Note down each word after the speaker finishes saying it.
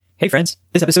Hey friends,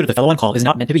 this episode of The Fellow on Call is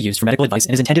not meant to be used for medical advice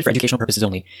and is intended for educational purposes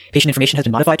only. Patient information has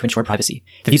been modified to ensure privacy.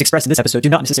 The views expressed in this episode do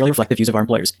not necessarily reflect the views of our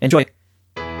employers. Enjoy!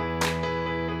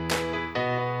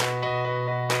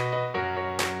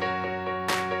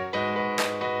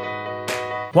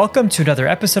 Welcome to another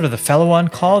episode of The Fellow on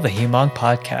Call, the Hem-Onc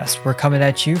podcast. We're coming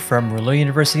at you from Rulo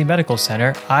University Medical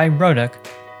Center. I'm Ronak.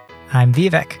 I'm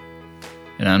Vivek.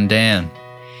 And I'm Dan.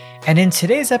 And in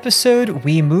today's episode,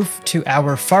 we move to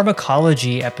our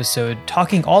pharmacology episode,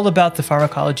 talking all about the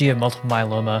pharmacology of multiple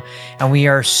myeloma. And we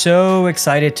are so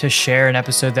excited to share an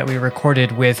episode that we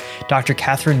recorded with Dr.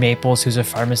 Catherine Maples, who's a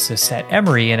pharmacist at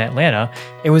Emory in Atlanta.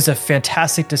 It was a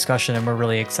fantastic discussion, and we're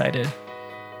really excited.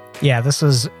 Yeah, this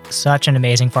was such an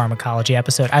amazing pharmacology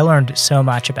episode. I learned so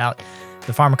much about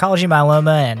the pharmacology of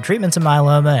myeloma and treatments of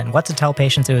myeloma and what to tell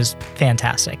patients. It was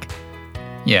fantastic.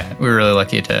 Yeah, we were really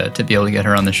lucky to be able to get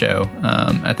her on the show.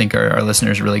 I think our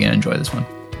listeners are really going to enjoy this one.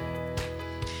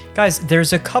 Guys,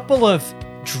 there's a couple of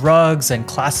drugs and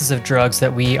classes of drugs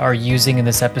that we are using in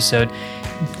this episode.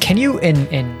 Can you,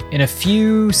 in a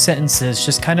few sentences,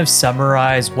 just kind of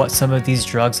summarize what some of these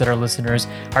drugs that our listeners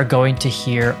are going to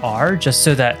hear are, just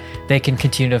so that they can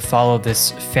continue to follow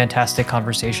this fantastic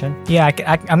conversation? Yeah,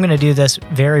 I'm going to do this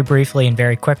very briefly and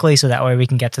very quickly, so that way we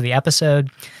can get to the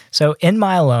episode. So in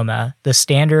myeloma, the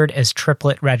standard is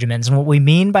triplet regimens. And what we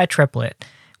mean by triplet,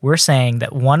 we're saying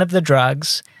that one of the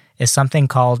drugs is something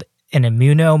called an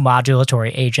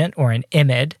immunomodulatory agent, or an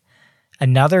IMiD.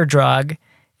 Another drug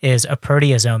is a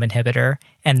proteasome inhibitor.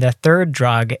 And the third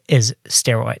drug is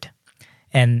steroid.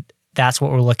 And that's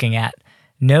what we're looking at.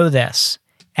 Know this.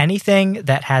 Anything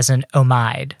that has an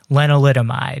omide,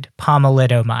 lenalidomide,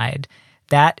 pomalidomide,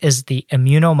 that is the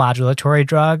immunomodulatory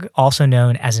drug, also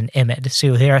known as an IMiD. So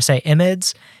you'll hear us say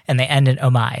IMiDs, and they end in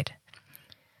omide.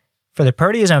 For the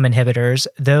proteasome inhibitors,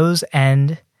 those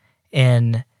end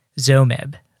in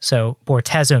zomib. So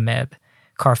bortezomib,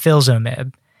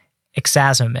 carfilzomib,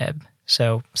 ixazomib.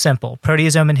 So simple.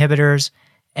 Proteasome inhibitors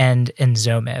end in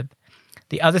zomib.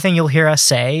 The other thing you'll hear us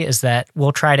say is that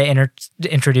we'll try to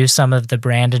introduce some of the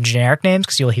brand and generic names,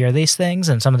 because you'll hear these things,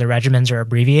 and some of the regimens are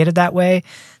abbreviated that way.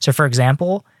 So for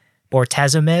example,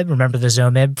 bortezomib, remember the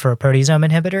zomib for a proteasome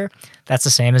inhibitor? That's the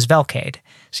same as Velcade.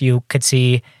 So you could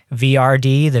see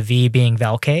VRD, the V being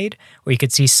Velcade, or you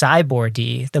could see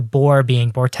Cybor-D, the bor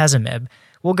being bortezomib.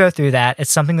 We'll go through that.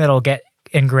 It's something that'll get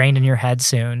ingrained in your head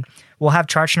soon. We'll have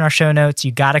charts in our show notes.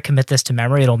 You got to commit this to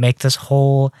memory. It'll make this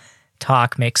whole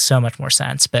talk make so much more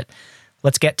sense. But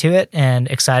let's get to it, and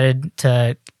excited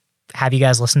to have you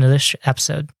guys listen to this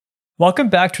episode. Welcome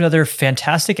back to another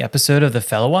fantastic episode of The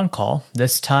Fellow on Call.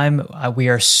 This time, we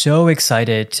are so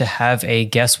excited to have a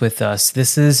guest with us.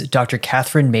 This is Dr.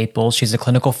 Catherine Maples. She's a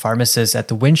clinical pharmacist at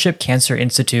the Winship Cancer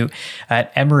Institute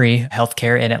at Emory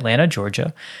Healthcare in Atlanta,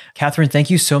 Georgia. Catherine,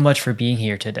 thank you so much for being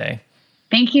here today.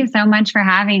 Thank you so much for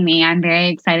having me. I'm very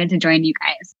excited to join you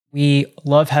guys. We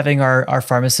love having our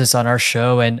pharmacists on our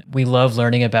show, and we love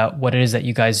learning about what it is that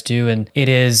you guys do. And it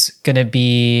is going to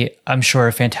be, I'm sure,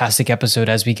 a fantastic episode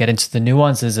as we get into the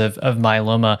nuances of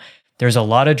myeloma. There's a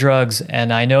lot of drugs,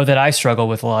 and I know that I struggle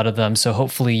with a lot of them. So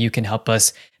hopefully you can help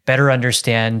us better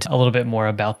understand a little bit more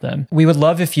about them. We would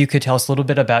love if you could tell us a little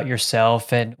bit about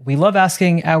yourself, and we love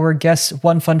asking our guests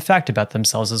one fun fact about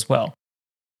themselves as well.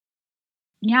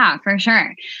 Yeah, for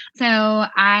sure. So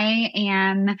I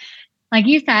am, like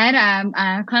you said,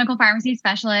 a clinical pharmacy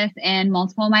specialist in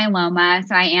multiple myeloma.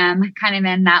 So I am kind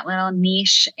of in that little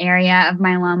niche area of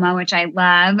myeloma, which I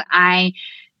love. I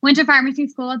went to pharmacy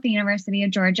school at the University of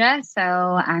Georgia. So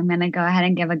I'm going to go ahead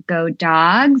and give a go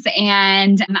dogs.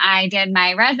 And I did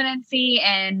my residency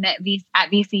at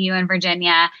VCU in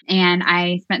Virginia. And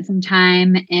I spent some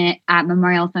time at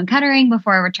Memorial Sloan Kettering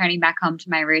before returning back home to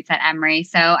my roots at Emory.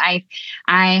 So I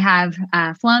have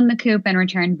flown the coop and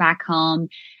returned back home.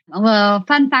 A little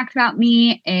fun fact about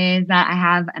me is that I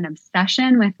have an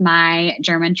obsession with my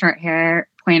German short hair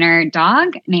pointer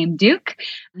dog named Duke.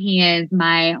 He is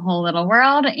my whole little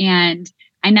world, and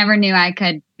I never knew I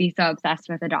could be so obsessed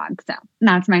with a dog. So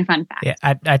that's my fun fact. Yeah,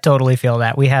 I totally feel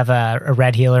that. We have a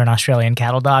red heeler, an Australian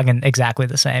cattle dog, and exactly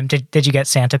the same. Did you get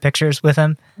Santa pictures with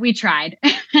him? We tried.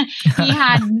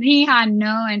 He had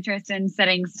no interest in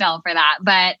sitting still for that,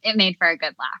 but it made for a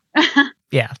good laugh.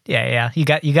 Yeah. You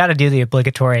got to do the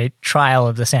obligatory trial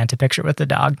of the Santa picture with the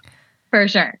dog. For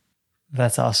sure.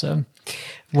 That's awesome.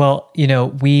 Well,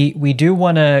 we do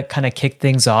want to kind of kick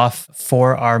things off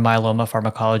for our myeloma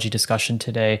pharmacology discussion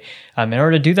today. In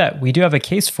order to do that, we do have a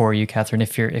case for you, Catherine,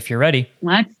 if you're ready.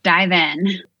 Let's dive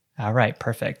in. All right,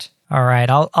 perfect. All right,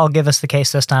 I'll give us the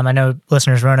case this time. I know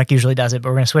listeners, Ronak usually does it, but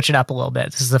we're going to switch it up a little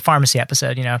bit. This is the pharmacy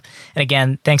episode, And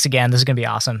again, thanks again. This is going to be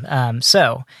awesome.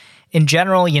 So in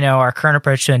general, our current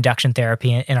approach to induction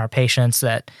therapy in our patients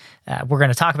that we're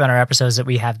going to talk about in our episodes that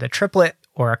we have the triplet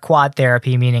or a quad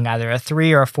therapy, meaning either a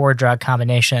 3 or a 4 drug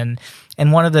combination,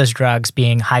 and one of those drugs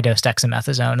being high-dose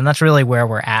dexamethasone. And that's really where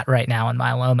we're at right now in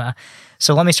myeloma.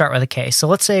 So let me start with a case. So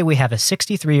let's say we have a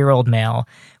 63-year-old male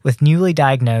with newly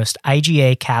diagnosed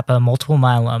IgA kappa multiple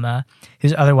myeloma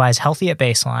who's otherwise healthy at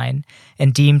baseline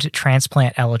and deemed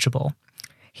transplant eligible.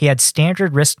 He had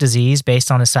standard risk disease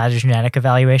based on a cytogenetic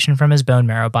evaluation from his bone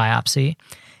marrow biopsy,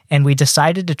 and we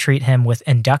decided to treat him with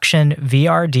induction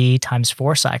VRD times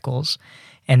 4 cycles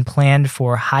and planned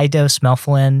for high-dose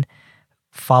melphalan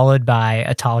followed by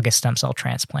autologous stem cell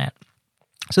transplant.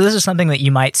 So this is something that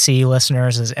you might see,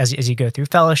 listeners, as you go through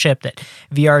fellowship, that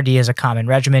VRD is a common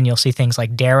regimen. You'll see things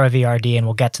like DARA VRD, and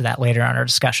we'll get to that later on our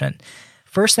discussion.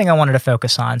 First thing I wanted to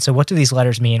focus on, so what do these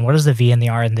letters mean? What does the V and the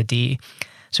R and the D?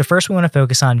 So first we want to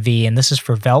focus on V, and this is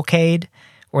for Velcade,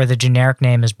 or the generic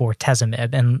name is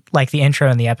bortezomib. And like the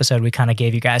intro in the episode, we kind of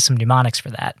gave you guys some mnemonics for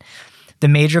that. The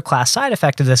major class side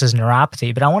effect of this is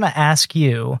neuropathy, but I want to ask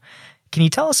you, can you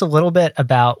tell us a little bit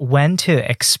about when to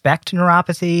expect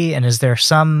neuropathy? And is there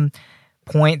some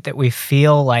point that we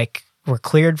feel like we're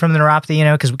cleared from the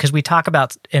neuropathy? Because we talk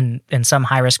about in some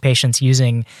high-risk patients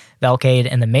using Velcade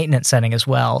in the maintenance setting as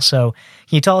well. So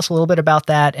can you tell us a little bit about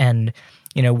that? And,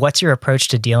 what's your approach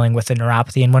to dealing with the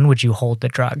neuropathy, and when would you hold the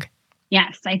drug?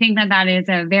 Yes, I think that is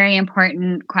a very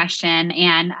important question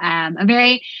and a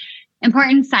very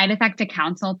important side effect to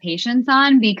counsel patients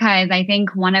on, because I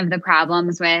think one of the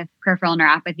problems with peripheral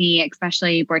neuropathy,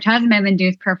 especially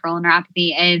bortezomib-induced peripheral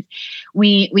neuropathy, is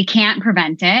we can't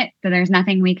prevent it. So there's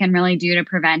nothing we can really do to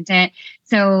prevent it.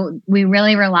 So we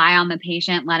really rely on the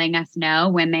patient letting us know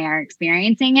when they are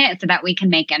experiencing it so that we can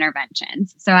make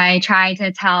interventions. So I try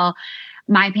to tell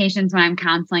my patients when I'm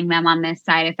counseling them on this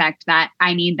side effect that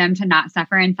I need them to not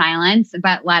suffer in silence,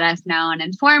 but let us know and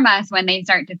inform us when they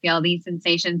start to feel these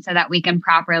sensations so that we can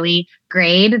properly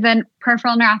grade the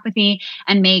peripheral neuropathy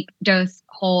and make dose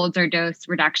holds or dose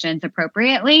reductions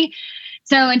appropriately.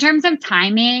 So in terms of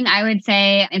timing, I would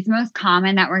say it's most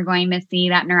common that we're going to see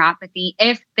that neuropathy,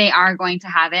 if they are going to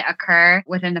have it, occur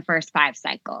within the first 5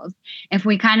 cycles. If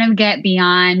we kind of get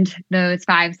beyond those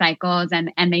 5 cycles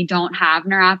and they don't have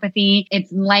neuropathy,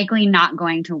 it's likely not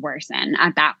going to worsen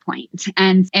at that point.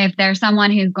 And if there's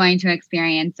someone who's going to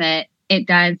experience it, it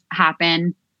does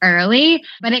happen early,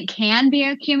 but it can be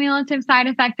a cumulative side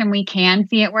effect and we can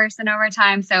see it worsen over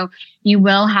time. So you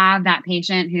will have that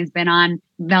patient who's been on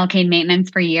Velcade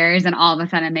maintenance for years and all of a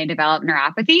sudden they develop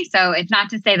neuropathy. So it's not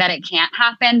to say that it can't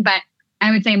happen, but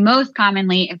I would say most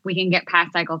commonly, if we can get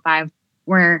past cycle 5,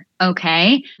 we're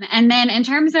okay. And then in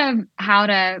terms of how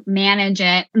to manage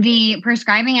it, the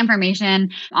prescribing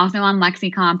information also on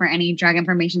Lexicomp or any drug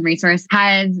information resource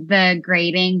has the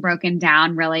grading broken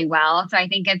down really well. So I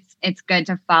think it's good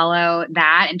to follow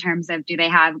that in terms of, do they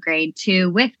have grade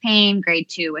 2 with pain, grade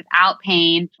 2 without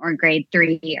pain, or grade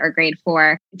 3 or grade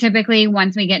 4. Typically,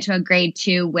 once we get to a grade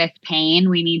 2 with pain,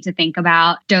 we need to think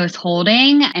about dose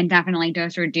holding and definitely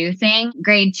dose reducing.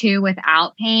 Grade 2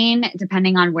 without pain,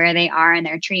 depending on where they are in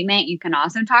their treatment, you can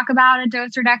also talk about a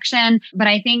dose reduction. But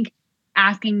I think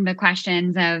asking the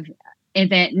questions of, is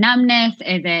it numbness?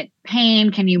 Is it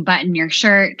pain? Can you button your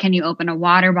shirt? Can you open a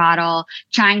water bottle?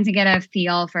 Trying to get a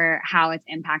feel for how it's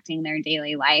impacting their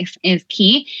daily life is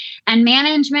key. And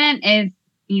management is,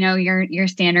 your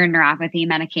standard neuropathy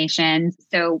medications.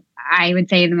 So I would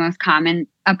say the most common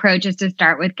approach is to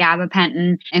start with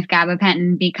gabapentin. If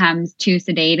gabapentin becomes too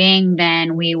sedating,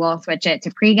 then we will switch it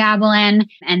to pregabalin.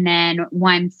 And then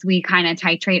once we kind of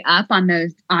titrate up on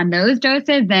those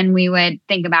doses, then we would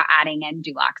think about adding in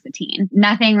duloxetine.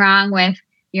 Nothing wrong with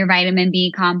your vitamin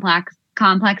B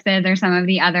complexes or some of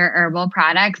the other herbal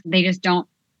products. They just don't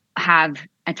have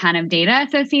a ton of data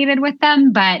associated with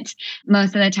them, but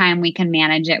most of the time we can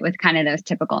manage it with kind of those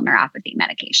typical neuropathy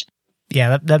medications.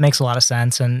 Yeah, that makes a lot of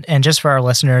sense. And just for our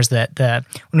listeners, that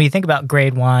when you think about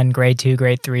grade 1, grade 2,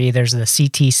 grade 3, there's the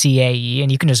CTCAE,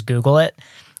 and you can just Google it.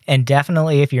 And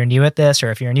definitely, if you're new at this, or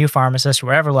if you're a new pharmacist, or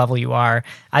whatever level you are,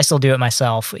 I still do it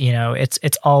myself.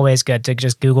 It's always good to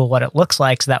just Google what it looks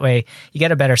like, so that way you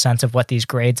get a better sense of what these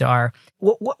grades are.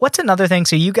 What's another thing?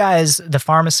 So you guys, the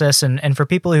pharmacists, and for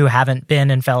people who haven't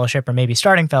been in fellowship or maybe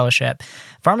starting fellowship,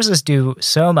 pharmacists do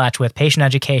so much with patient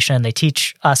education. They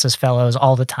teach us as fellows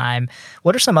all the time.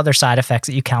 What are some other side effects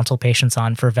that you counsel patients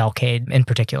on for Velcade in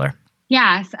particular?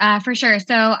 Yes, for sure.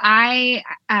 So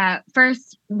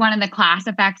first, one of the class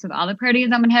effects with all the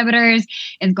proteasome inhibitors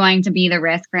is going to be the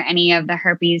risk for any of the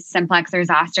herpes simplex or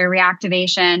zoster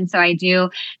reactivation. So I do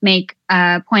make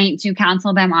a point to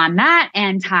counsel them on that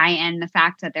and tie in the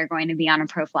fact that they're going to be on a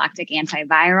prophylactic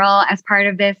antiviral as part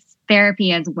of this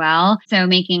therapy as well. So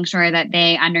making sure that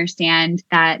they understand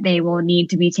that they will need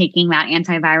to be taking that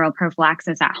antiviral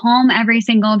prophylaxis at home every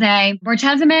single day.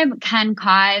 Bortezomib can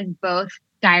cause both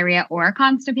diarrhea or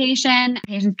constipation.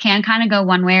 Patients can kind of go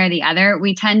one way or the other.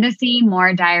 We tend to see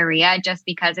more diarrhea just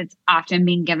because it's often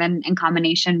being given in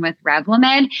combination with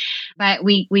Revlimid, but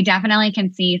we definitely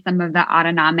can see some of the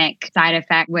autonomic side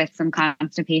effect with some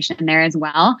constipation there as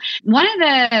well. One of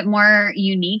the more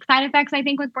unique side effects, I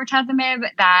think, with bortezomib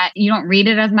that you don't read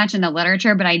it as much in the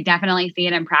literature, but I definitely see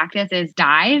it in practice is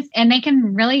dyes, and they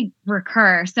can really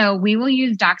recur. So we will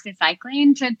use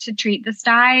doxycycline to treat the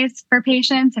dyes for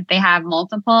patients if they have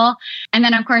multiple. And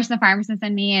then, of course, the pharmacist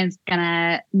in me is going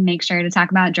to make sure to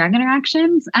talk about drug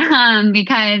interactions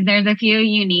because there's a few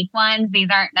unique ones. These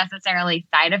aren't necessarily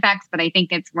side effects, but I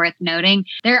think it's worth noting.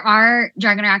 There are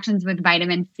drug interactions with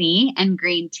vitamin C and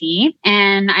green tea.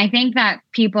 And I think that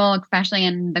people, especially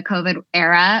in the COVID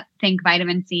era, think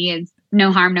vitamin C is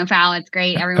no harm, no foul. It's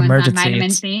great. Everyone's Emergency. on vitamin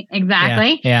C.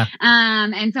 Exactly. Yeah.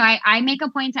 And so I make a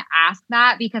point to ask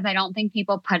that because I don't think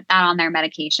people put that on their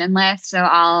medication list. So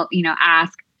I'll,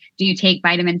 ask, do you take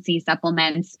vitamin C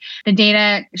supplements? The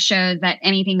data shows that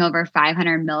anything over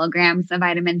 500 milligrams of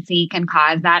vitamin C can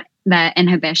cause the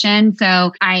inhibition.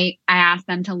 So I ask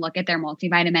them to look at their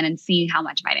multivitamin and see how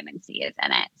much vitamin C is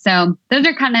in it. So those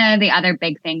are kind of the other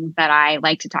big things that I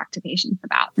like to talk to patients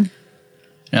about.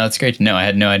 No, it's great to know. I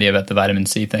had no idea about the vitamin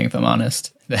C thing, if I'm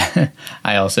honest.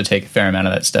 I also take a fair amount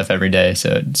of that stuff every day.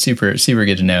 So it's super, super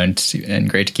good to know and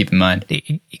great to keep in mind.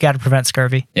 You got to prevent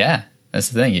scurvy. Yeah, that's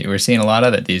the thing. We're seeing a lot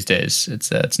of it these days.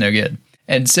 It's no good.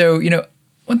 And so,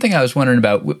 one thing I was wondering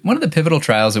about, one of the pivotal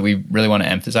trials that we really want to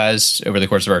emphasize over the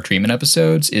course of our treatment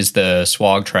episodes is the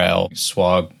SWOG trial,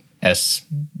 SWOG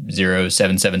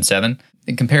S0777.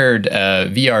 It compared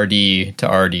VRD to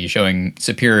RD, showing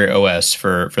superior OS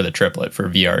for the triplet, for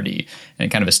VRD, and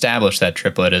kind of established that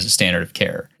triplet as a standard of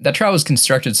care. That trial was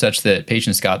constructed such that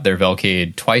patients got their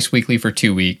Velcade twice weekly for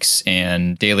 2 weeks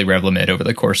and daily Revlimid over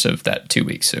the course of that 2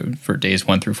 weeks, so for days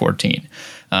 1 through 14,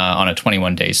 on a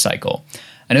 21-day cycle.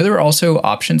 I know there are also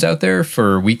options out there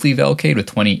for weekly Velcade with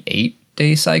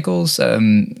 28-day cycles.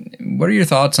 What are your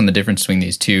thoughts on the difference between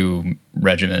these two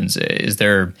regimens? Is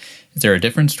there a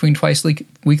difference between twice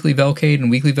weekly Velcade and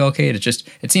weekly Velcade?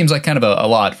 It seems like kind of a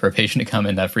lot for a patient to come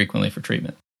in that frequently for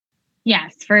treatment.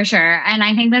 Yes, for sure. And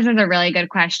I think this is a really good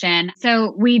question.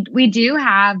 So we do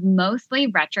have mostly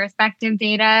retrospective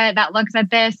data that looks at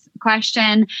this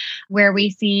question, where we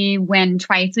see when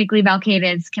twice weekly Velcade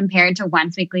is compared to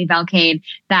once weekly Velcade,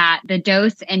 that the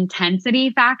dose intensity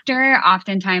factor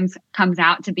oftentimes comes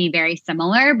out to be very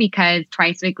similar because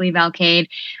twice weekly Velcade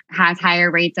has higher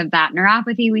rates of that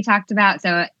neuropathy we talked about.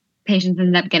 So patients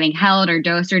end up getting held or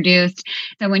dose reduced.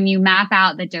 So when you map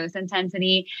out the dose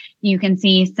intensity, you can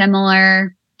see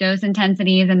similar dose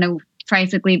intensities in the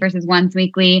twice weekly versus once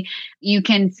weekly. You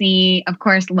can see, of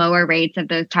course, lower rates of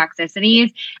those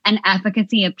toxicities, and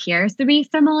efficacy appears to be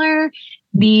similar.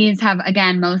 These have,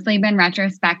 again, mostly been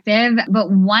retrospective.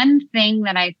 But one thing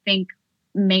that I think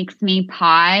makes me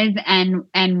pause and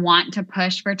want to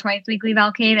push for twice weekly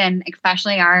Velcade, and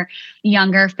especially our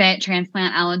younger, fit,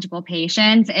 transplant eligible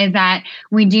patients, is that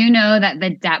we do know that the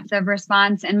depth of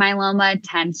response in myeloma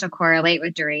tends to correlate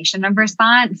with duration of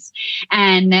response.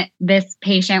 And this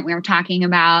patient we were talking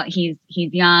about, he's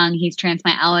young, he's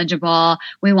transplant eligible.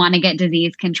 We want to get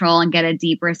disease control and get a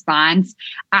deep response.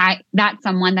 That's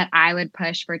someone that I would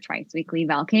push for twice weekly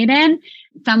Velcade in.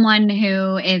 Someone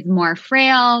who is more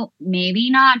frail, maybe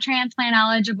not transplant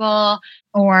eligible,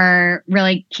 or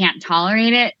really can't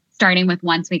tolerate it, starting with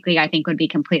once weekly, I think would be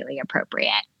completely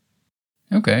appropriate.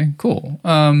 Okay, cool.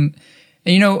 And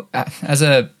as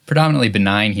a predominantly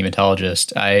benign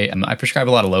hematologist, I prescribe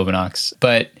a lot of Lovenox,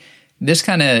 but this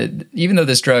even though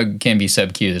this drug can be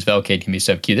sub-Q, this Velcade can be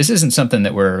sub-Q, this isn't something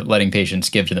that we're letting patients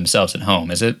give to themselves at home,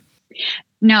 is it?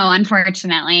 No,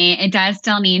 unfortunately, it does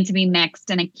still need to be mixed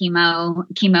in a chemo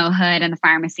hood in the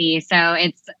pharmacy. So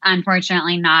it's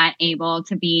unfortunately not able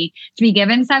to be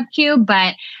given sub-Q,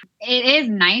 but it is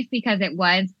nice because it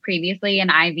was previously an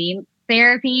IV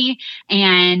therapy,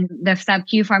 and the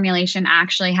sub-Q formulation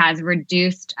actually has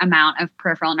reduced amount of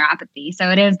peripheral neuropathy.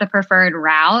 So it is the preferred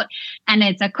route, and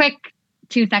it's a quick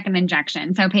 2-second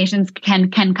injection. So patients can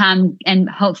come and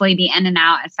hopefully be in and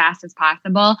out as fast as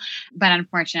possible. But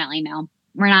unfortunately, no,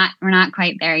 we're not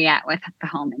quite there yet with the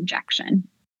home injection.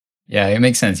 Yeah, it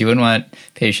makes sense. You wouldn't want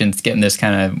patients getting this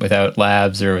kind of without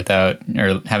labs or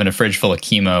having a fridge full of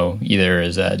chemo either.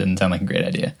 Doesn't sound like a great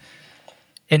idea.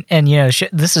 And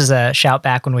this is a shout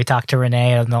back when we talked to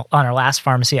Renee on our last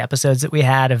pharmacy episodes that we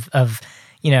had of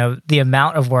the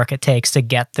amount of work it takes to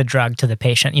get the drug to the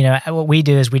patient. What we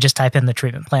do is we just type in the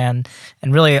treatment plan,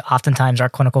 and really oftentimes our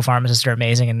clinical pharmacists are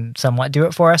amazing and somewhat do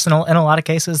it for us in a lot of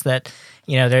cases that,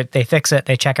 they fix it,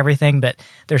 they check everything, but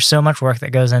there's so much work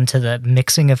that goes into the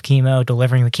mixing of chemo,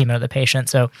 delivering the chemo to the patient.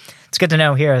 So it's good to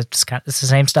know here. It's the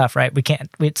same stuff, right?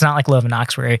 It's not like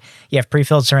Lovenox where you have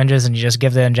pre-filled syringes and you just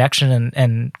give the injection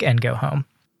and go home.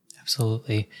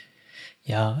 Absolutely.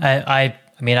 Yeah.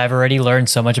 I mean, I've already learned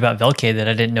so much about Velcade that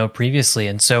I didn't know previously.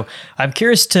 And so I'm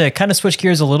curious to kind of switch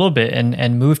gears a little bit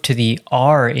and move to the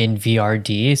R in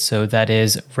VRD. So that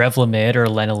is Revlimid, or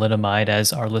lenalidomide,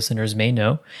 as our listeners may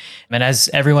know. And as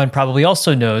everyone probably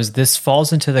also knows, this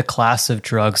falls into the class of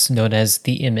drugs known as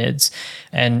the IMiDs.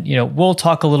 And, we'll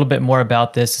talk a little bit more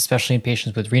about this, especially in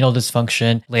patients with renal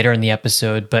dysfunction later in the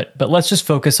episode. But let's just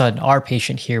focus on our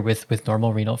patient here with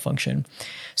normal renal function.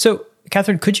 So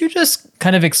Catherine, could you just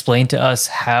kind of explain to us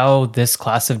how this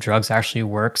class of drugs actually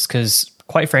works? Because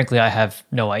quite frankly, I have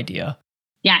no idea.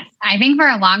 Yes, I think for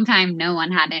a long time, no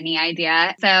one had any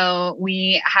idea. So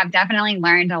we have definitely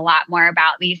learned a lot more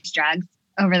about these drugs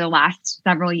over the last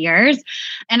several years.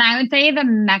 And I would say the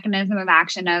mechanism of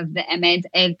action of the IMiDs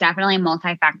is definitely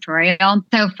multifactorial.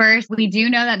 So first, we do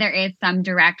know that there is some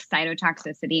direct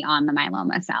cytotoxicity on the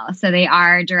myeloma cells. So they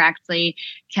are directly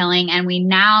killing. And we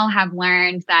now have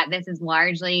learned that this is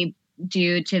largely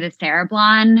due to the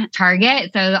cereblon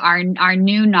target. So our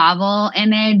new novel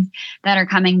IMiDs that are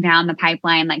coming down the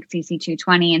pipeline, like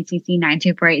CC220 and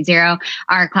CC92480,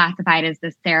 are classified as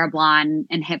the cereblon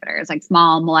inhibitors, like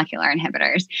small molecular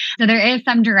inhibitors. So there is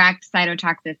some direct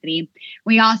cytotoxicity.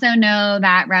 We also know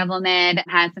that Revlimid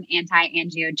has some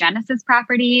anti-angiogenesis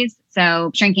properties, so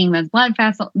shrinking those blood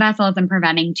vessels and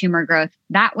preventing tumor growth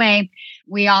that way.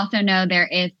 We also know there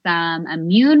is some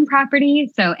immune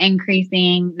properties, so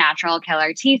increasing natural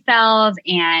killer T cells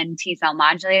and T cell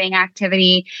modulating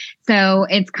activity. So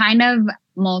it's kind of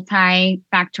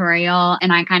multifactorial.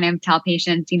 And I kind of tell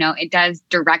patients, it does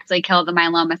directly kill the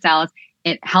myeloma cells.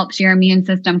 It helps your immune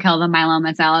system kill the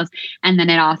myeloma cells. And then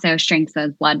it also shrinks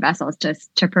those blood vessels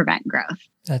to prevent growth.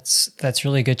 That's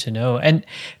really good to know. And,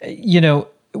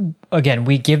 again,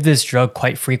 we give this drug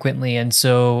quite frequently. And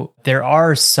so there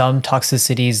are some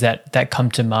toxicities that come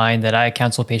to mind that I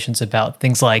counsel patients about,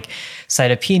 things like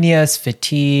cytopenias,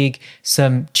 fatigue,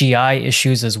 some GI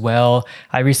issues as well.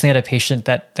 I recently had a patient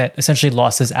that essentially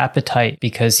lost his appetite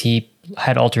because he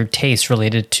had altered taste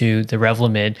related to the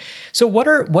Revlimid. So what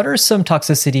are some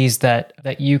toxicities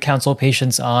that you counsel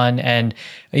patients on, and,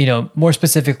 more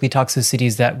specifically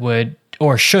toxicities that would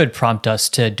or should prompt us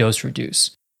to dose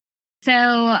reduce? So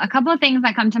a couple of things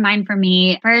that come to mind for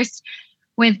me. First,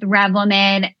 with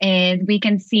Revlimid is we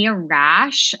can see a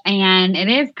rash, and it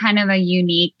is kind of a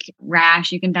unique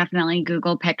rash. You can definitely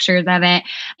Google pictures of it.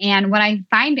 And what I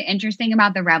find interesting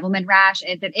about the Revlimid rash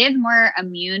is it is more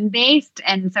immune based.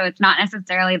 And so it's not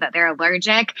necessarily that they're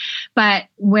allergic, but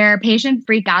where patients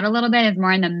freak out a little bit is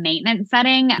more in the maintenance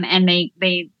setting. And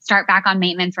they start back on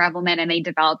maintenance Revlimid and they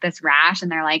develop this rash,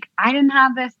 and they're like, I didn't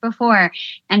have this before.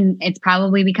 And it's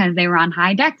probably because they were on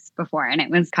high dex before and it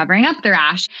was covering up the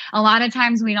rash. A lot of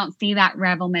times we don't see that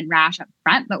Revlimid rash up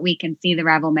front, but we can see the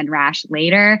Revlimid rash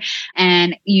later.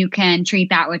 And you can treat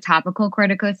that with topical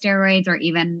corticosteroids, or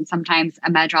even sometimes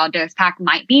a Medrol dose pack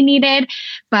might be needed.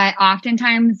 But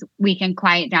oftentimes we can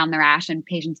quiet down the rash and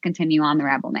patients continue on the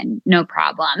Revlimid, no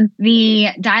problem. The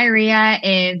diarrhea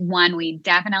is one we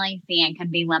definitely see and can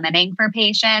be limiting for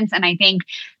patients. And I think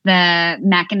the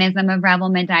mechanism of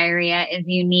Revlimid diarrhea is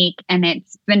unique, and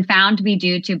it's been found to be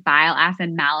due to bile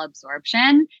acid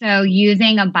malabsorption. So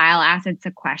using a bile acid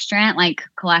sequestrant like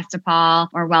cholesterol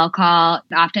or Welchol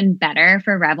is often better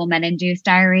for Revlimid-induced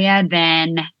diarrhea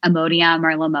than Imodium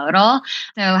or Lomotil.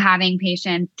 So having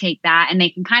patients take that, and they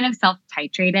can kind of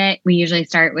self-titrate it. We usually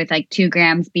start with like 2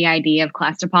 grams BID of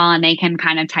cholesterol, and they can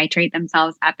kind of titrate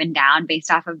themselves up and down based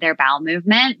off of their bowel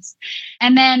movements.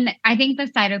 And then I think the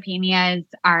cytopenias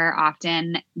are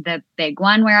often the big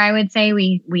one where I would say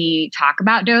we talk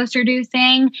about dose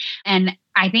reducing. And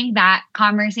I think that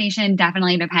conversation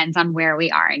definitely depends on where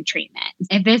we are in treatment.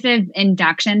 If this is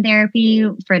induction therapy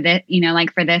for this,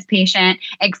 like for this patient,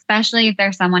 especially if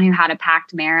there's someone who had a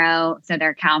packed marrow, so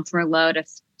their counts were low to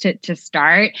to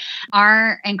start.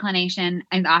 Our inclination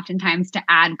is oftentimes to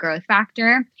add growth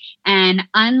factor. And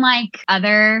unlike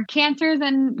other cancers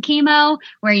and chemo,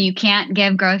 where you can't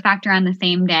give growth factor on the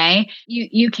same day,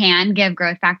 you can give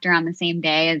growth factor on the same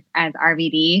day as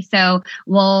RVD. So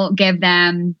we'll give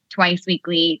them twice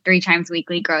weekly, 3 times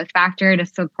weekly growth factor to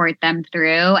support them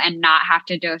through and not have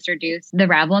to dose reduce the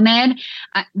Revlimid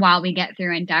while we get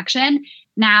through induction.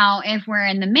 Now, if we're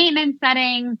in the maintenance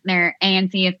setting, their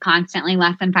ANC is constantly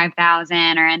less than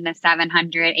 5,000 or in the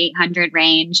 700, 800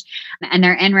 range, and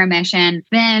they're in remission,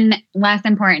 then less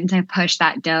important to push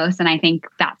that dose. And I think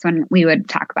that's when we would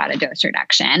talk about a dose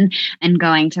reduction and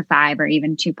going to 5 or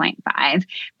even 2.5.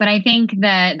 But I think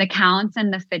the counts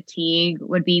and the fatigue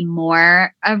would be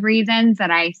more of reasons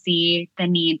that I see the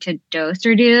need to dose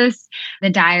reduce. The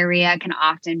diarrhea can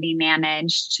often be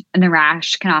managed, and the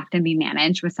rash can often be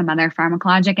managed with some other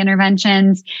pharmacologic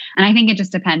interventions. And I think it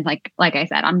just depends, like I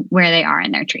said, on where they are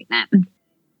in their treatment.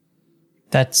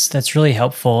 That's really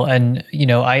helpful. And,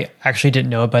 I actually didn't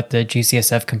know about the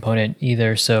GCSF component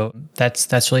either. So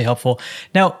that's really helpful.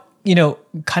 Now,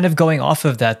 kind of going off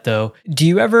of that though, do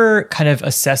you ever kind of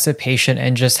assess a patient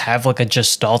and just have like a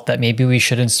gestalt that maybe we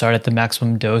shouldn't start at the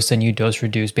maximum dose and you dose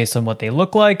reduce based on what they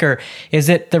look like? Or is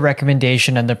it the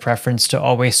recommendation and the preference to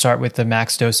always start with the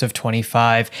max dose of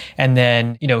 25 and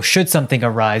then, should something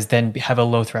arise, then have a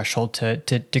low threshold to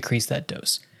decrease that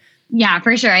dose? Yeah,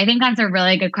 for sure. I think that's a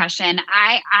really good question.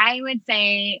 I would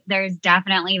say there's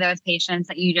definitely those patients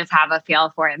that you just have a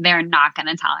feel for. They're not going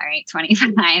to tolerate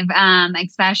 25,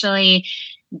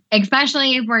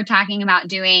 especially if we're talking about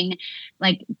doing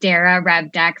like DARA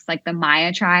RevDex, like the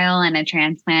Maya trial and a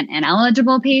transplant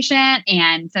ineligible patient.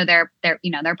 And so they're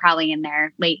probably in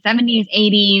their late 70s,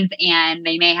 80s, and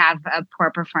they may have a poor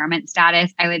performance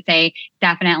status. I would say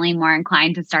definitely more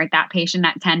inclined to start that patient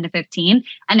at 10 to 15.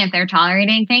 And if they're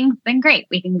tolerating things, then great,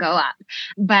 we can go up.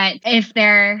 But if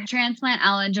they're transplant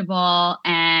eligible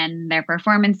and their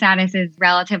performance status is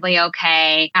relatively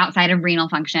okay outside of renal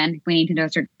function, we need to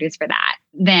dose reduce for that.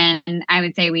 Then I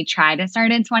would say we try to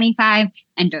start at 25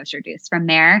 and dose reduce from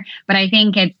there. But I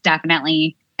think it's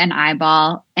definitely an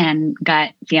eyeball and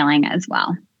gut feeling as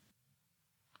well.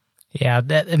 Yeah,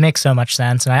 it makes so much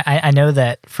sense. And I know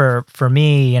that for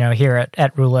me, here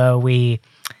at Rouleau,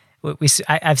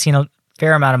 I've seen a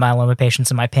fair amount of myeloma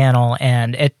patients in my panel,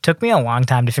 and it took me a long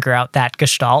time to figure out that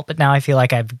gestalt. But now I feel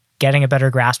like I'm getting a better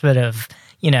grasp of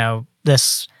it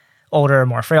this older,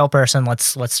 more frail person.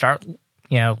 Let's start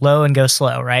low and go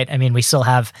slow, right? I mean, we still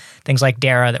have things like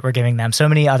DARA that we're giving them. So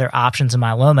many other options in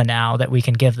myeloma now that we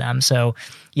can give them. So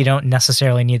you don't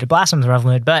necessarily need to blast them with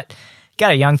Revlimid, but you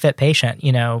got a young, fit patient,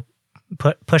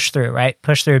 push through, right?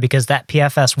 Push through, because that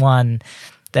PFS1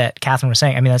 that Catherine was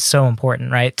saying, I mean, that's so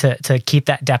important, right? To keep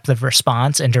that depth of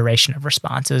response and duration of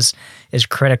response is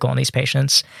critical in these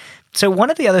patients. So one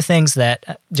of the other things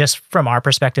that, just from our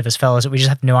perspective as fellows, that we just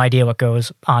have no idea what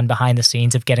goes on behind the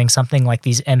scenes of getting something like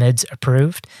these IMiDs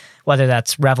approved, whether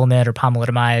that's Revlimid or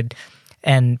pomalidomide.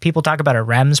 And people talk about a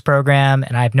REMS program,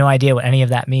 and I have no idea what any of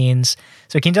that means.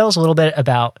 So can you tell us a little bit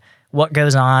about what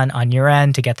goes on your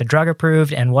end to get the drug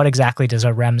approved, and what exactly does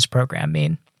a REMS program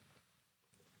mean?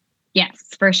 Yes,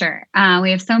 for sure.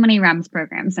 We have so many REMS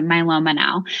programs in myeloma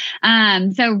now.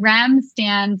 So REMS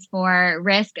stands for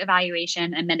Risk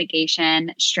Evaluation and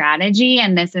Mitigation Strategy.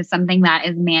 And this is something that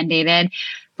is mandated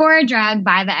for a drug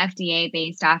by the FDA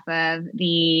based off of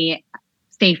the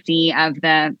safety of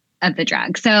the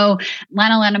drug. So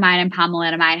lenalidomide and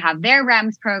pomalidomide have their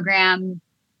REMS program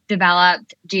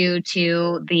developed due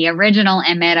to the original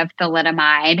IMiD of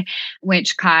thalidomide,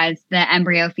 which caused the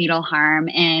embryo fetal harm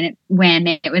when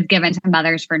it was given to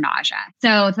mothers for nausea. So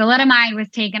thalidomide was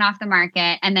taken off the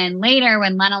market. And then later,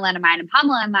 when lenalidomide and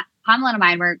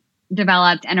pomalidomide were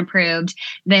developed and approved,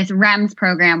 this REMS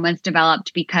program was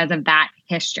developed because of that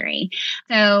history.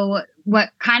 So what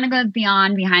kind of goes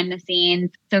behind the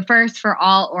scenes? So first, for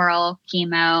all oral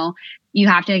chemo, you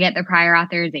have to get the prior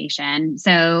authorization.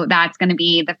 So that's going to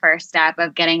be the first step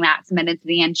of getting that submitted to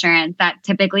the insurance. That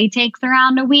typically takes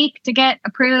around a week to get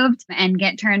approved and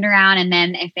get turned around. And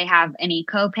then if they have any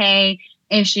copay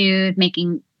issues,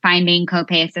 finding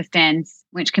copay assistance,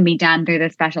 which can be done through the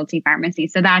specialty pharmacy.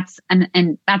 So that's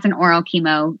an oral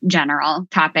chemo general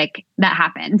topic that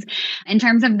happens. In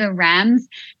terms of the REMS,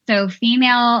 so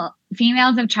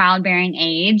females of childbearing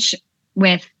age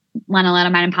with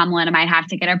lenalidomide and pomalidomide have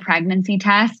to get a pregnancy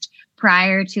test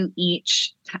prior to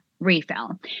each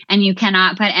refill. And you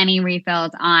cannot put any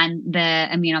refills on the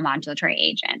immunomodulatory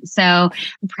agent. So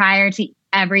prior to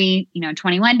every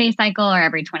 21-day cycle or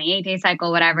every 28-day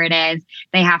cycle, whatever it is,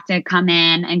 they have to come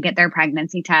in and get their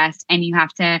pregnancy test. And you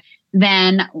have to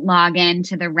then log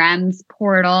into the REMS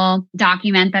portal,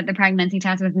 document that the pregnancy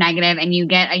test was negative, and you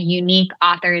get a unique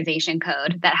authorization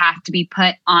code that has to be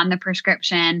put on the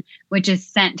prescription, which is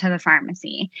sent to the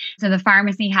pharmacy. So the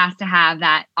pharmacy has to have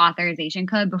that authorization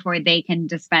code before they can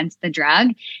dispense the drug.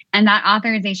 And that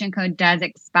authorization code does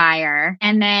expire.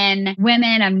 And then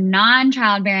women of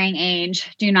non-childbearing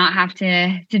age do not have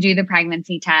to do the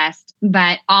pregnancy test,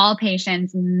 but all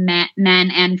patients, men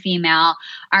and female,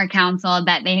 are counseled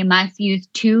that they must use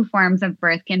 2 forms of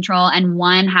birth control, and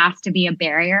one has to be a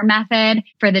barrier method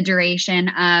for the duration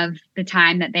of the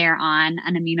time that they are on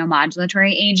an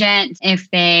immunomodulatory agent.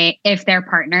 If their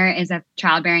partner is of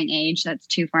childbearing age, that's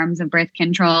 2 forms of birth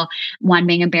control, one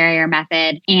being a barrier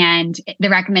method. And the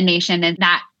recommendation is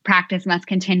that practice must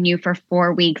continue for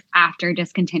 4 weeks after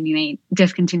discontinuing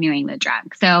the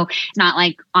drug. So it's not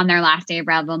like on their last day of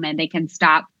Revlimid, they can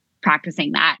stop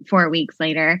practicing that. 4 weeks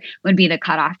later would be the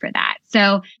cutoff for that.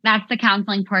 So that's the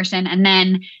counseling portion. And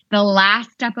then the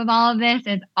last step of all of this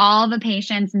is all the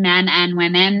patients, men and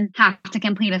women, have to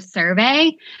complete a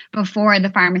survey before the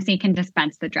pharmacy can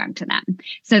dispense the drug to them.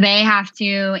 So they have to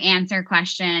answer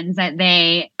questions that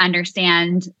they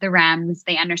understand the REMS,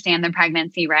 they understand the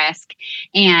pregnancy risk,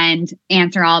 and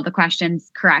answer all the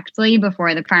questions correctly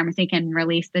before the pharmacy can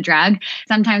release the drug.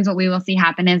 Sometimes what we will see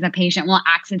happen is a patient will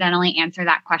accidentally answer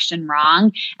that question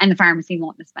wrong and the pharmacy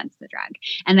won't dispense the drug.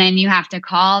 And then you have to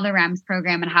call the REMS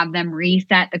program and have them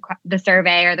reset the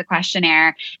survey or the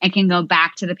questionnaire. It can go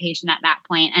back to the patient at that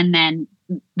point, and then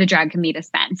the drug can be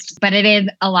dispensed. But it is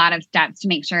a lot of steps to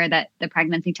make sure that the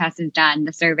pregnancy test is done,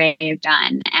 the survey is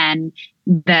done, and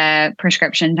the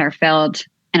prescriptions are filled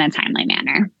in a timely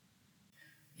manner.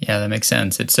 Yeah, that makes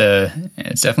sense. It's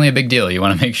definitely a big deal. You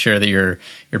want to make sure that you're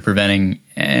preventing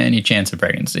any chance of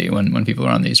pregnancy when people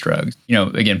are on these drugs.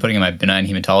 Again, putting my benign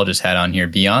hematologist hat on here,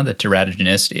 beyond the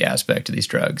teratogenicity aspect of these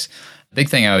drugs, the big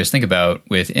thing I always think about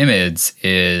with IMiDs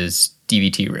is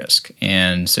DVT risk.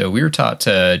 And so we were taught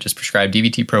to just prescribe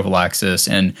DVT prophylaxis.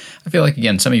 And I feel like,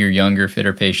 again, some of your younger,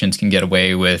 fitter patients can get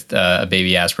away with a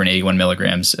baby aspirin, 81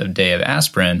 milligrams a day of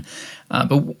aspirin.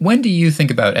 But when do you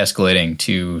think about escalating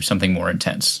to something more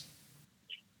intense?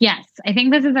 Yes, I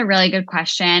think this is a really good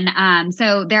question.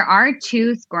 So there are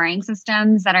 2 scoring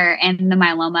systems that are in the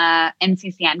myeloma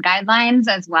NCCN guidelines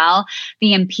as well,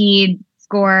 the IMPEDE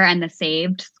score and the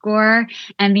SAVED score.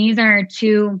 And these are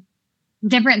 2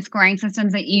 different scoring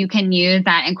systems that you can use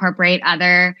that incorporate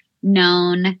other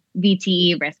known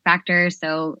VTE risk factors.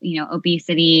 So,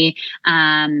 obesity,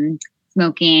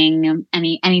 smoking,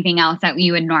 anything else that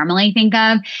you would normally think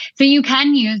of. So you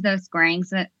can use those scoring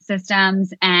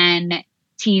systems and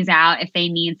tease out if they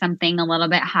need something a little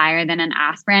bit higher than an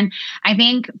aspirin. I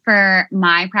think for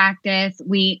my practice,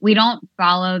 we don't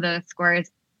follow those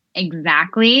scores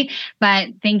exactly, but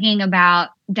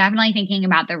definitely thinking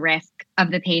about the risk of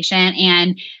the patient.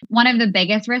 And one of the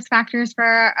biggest risk factors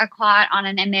for a clot on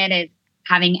an IMiD is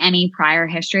having any prior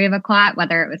history of a clot,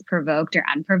 whether it was provoked or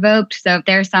unprovoked. So if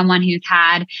there's someone who's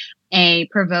had a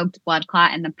provoked blood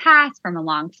clot in the past from a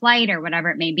long flight or whatever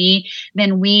it may be,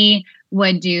 then we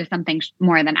would do something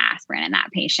more than aspirin in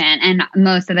that patient. And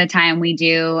most of the time we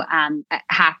do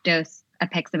half dose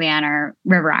apixaban or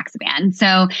rivaroxaban.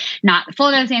 So not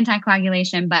full dose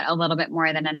anticoagulation, but a little bit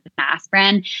more than an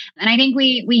aspirin. And I think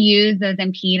we use those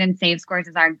IMPEDE and SAVE scores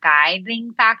as our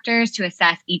guiding factors to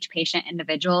assess each patient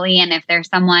individually. And if there's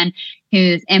someone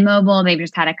who's immobile, they've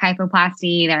just had a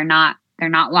kyphoplasty, they're not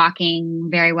walking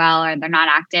very well, or they're not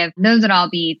active, those would all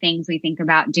be things we think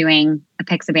about doing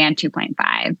apixaban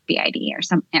 2.5 BID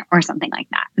or something like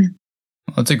that.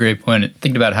 Well, that's a great point.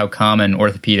 Thinking about how common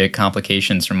orthopedic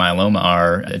complications from myeloma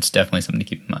are, it's definitely something to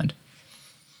keep in mind.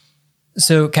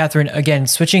 So, Catherine, again,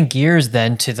 switching gears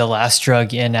then to the last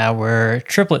drug in our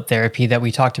triplet therapy that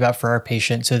we talked about for our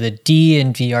patient. So the D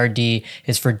in VRD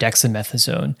is for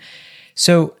dexamethasone.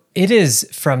 So it is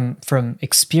from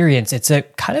experience, it's a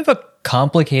kind of a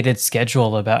complicated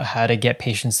schedule about how to get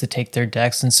patients to take their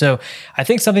dex. And so I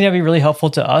think something that'd be really helpful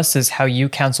to us is how you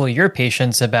counsel your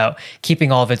patients about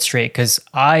keeping all of it straight, because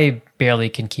I barely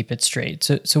can keep it straight.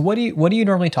 So what do you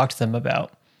normally talk to them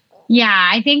about? Yeah,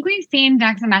 I think we've seen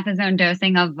dexamethasone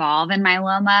dosing evolve in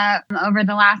myeloma over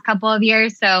the last couple of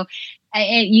years. So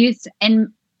it used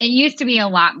in it used to be a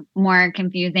lot more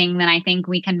confusing than I think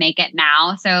we can make it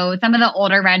now. So some of the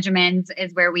older regimens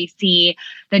is where we see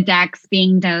the dex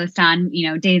being dosed on,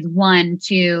 days 1,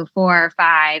 2, 4,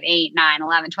 5, 8, 9,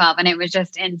 11, 12. And it was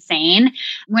just insane.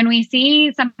 When we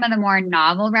see some of the more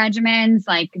novel regimens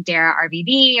like DARA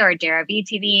RVD or DARA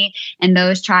VTV and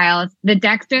those trials, the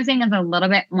dex dosing is a little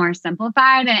bit more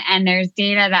simplified. And there's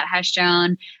data that has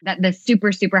shown that the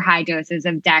super, super high doses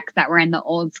of dex that were in the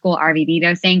old school RVD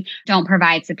dosing don't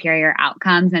provide superior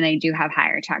outcomes, and they do have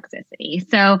higher toxicity.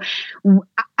 So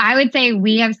I would say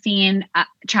we have seen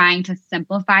trying to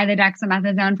simplify the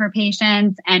dexamethasone for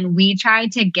patients, and we try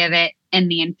to give it in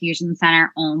the infusion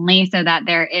center only so that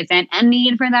there isn't a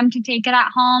need for them to take it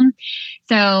at home.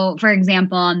 So for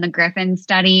example, in the Griffin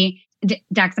study,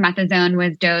 dexamethasone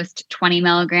was dosed 20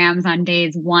 milligrams on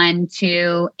days 1,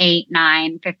 2, 8,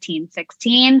 9, 15,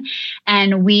 16.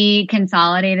 And we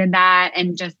consolidated that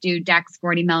and just do dex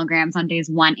 40 milligrams on days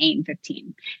 1, 8, and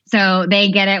 15. So they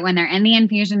get it when they're in the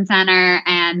infusion center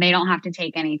and they don't have to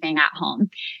take anything at home.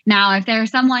 Now, if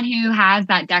there's someone who has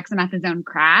that dexamethasone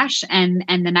crash and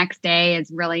the next day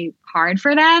is really hard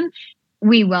for them,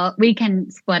 we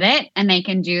can split it and they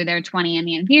can do their 20 in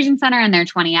the infusion center and their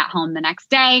 20 at home the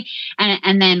next day,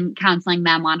 and then counseling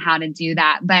them on how to do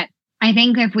that. But I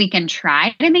think if we can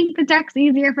try to make the dex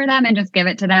easier for them and just give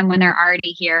it to them when they're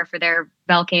already here for their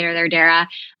Velcade or their DARA,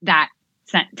 that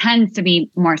tends to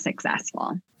be more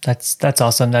successful. That's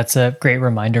awesome. That's a great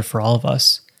reminder for all of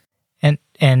us.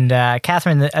 And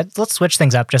Catherine, let's switch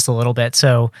things up just a little bit.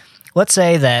 So let's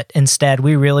say that instead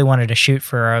we really wanted to shoot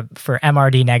for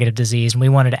MRD negative disease and we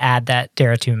wanted to add that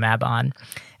daratumumab on.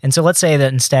 And so let's say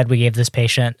that instead we gave this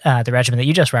patient the regimen that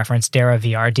you just referenced, DARA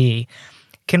VRD.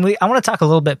 I want to talk a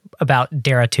little bit about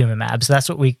daratumumab. So that's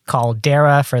what we call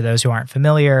DARA for those who aren't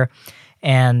familiar.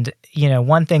 And,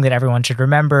 one thing that everyone should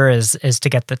remember is to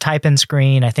get the type-in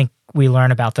screen. I think we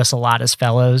learn about this a lot as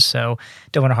fellows, so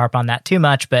don't want to harp on that too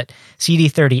much. But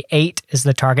CD38 is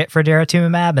the target for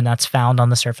daratumumab, and that's found on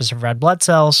the surface of red blood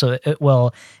cells, so it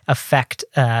will affect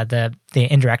the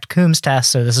indirect Coombs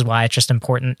test. So this is why it's just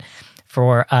important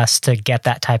for us to get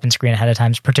that type-in screen ahead of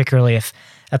time, particularly if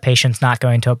a patient's not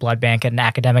going to a blood bank at an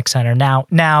academic center.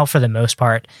 Now, for the most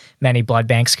part, many blood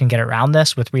banks can get around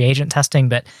this with reagent testing,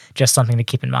 but just something to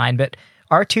keep in mind. But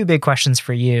our two big questions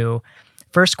for you.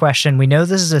 First question, we know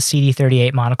this is a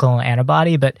CD38 monoclonal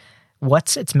antibody, but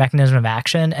what's its mechanism of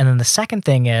action? And then the second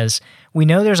thing is, we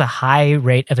know there's a high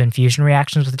rate of infusion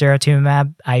reactions with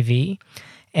daratumumab IV,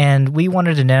 and we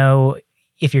wanted to know,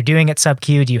 if you're doing it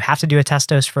sub-Q, do you have to do a test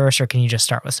dose first, or can you just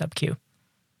start with sub-Q?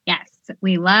 Yes,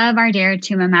 we love our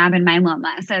daratumumab and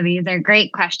myeloma. So these are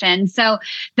great questions. So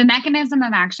the mechanism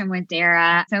of action with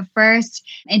DARA, so first,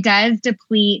 it does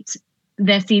deplete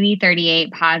the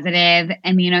CD38 positive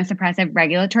immunosuppressive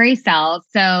regulatory cells.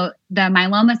 So the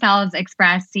myeloma cells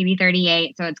express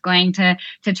CD38, so it's going to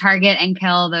target and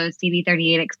kill those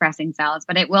CD38 expressing cells,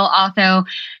 but it will also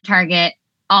target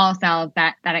all cells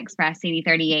that express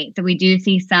CD38. So we do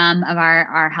see some of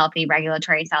our healthy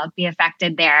regulatory cells be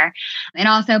affected there. It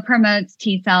also promotes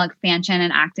T cell expansion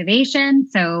and activation,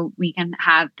 so we can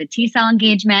have the T cell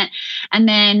engagement. And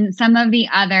then some of the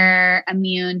other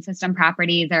immune system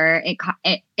properties are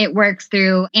it works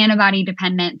through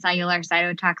antibody-dependent cellular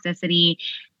cytotoxicity,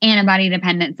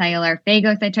 antibody-dependent cellular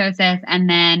phagocytosis, and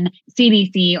then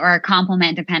CDC or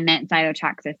complement-dependent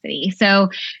cytotoxicity. So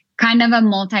kind of a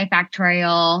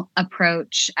multifactorial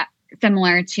approach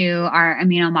similar to our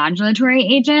immunomodulatory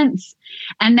agents.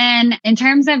 And then in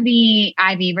terms of the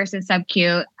IV versus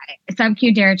sub-Q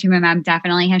daratumumab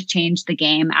definitely has changed the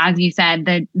game. As you said,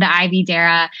 the IV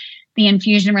DARA, the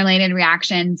infusion-related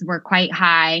reactions were quite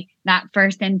high. That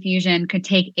first infusion could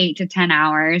take 8 to 10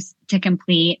 hours to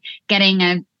complete. Getting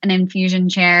an infusion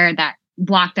chair that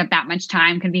blocked up that much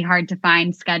time could be hard to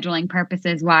find scheduling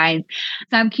purposes wise.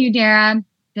 Sub-Q DARA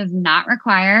does not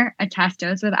require a test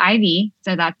dose with IV,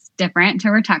 so that's different to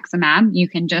rituximab. You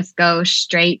can just go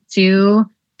straight to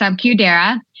sub-Q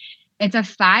DARA. It's a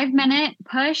 5-minute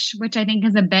push, which I think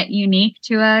is a bit unique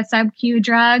to a sub-Q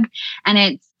drug, and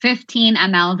it's 15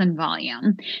 mLs in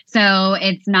volume. So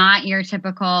it's not your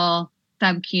typical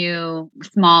sub-Q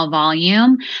small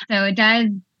volume. So it does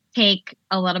take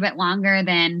a little bit longer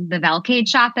than the Velcade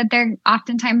shot that they're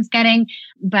oftentimes getting,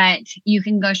 but you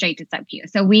can go straight to sub-Q.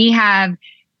 So we have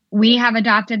we have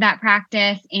adopted that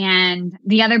practice. And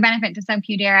the other benefit to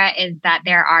sub-Q DARA is that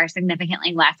there are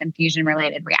significantly less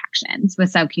infusion-related reactions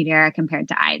with sub-Q DARA compared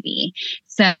to IV.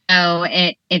 So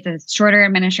it's a shorter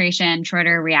administration,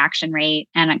 shorter reaction rate,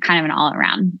 and a kind of an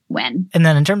all-around win. And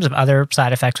then in terms of other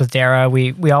side effects with DARA,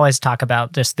 we always talk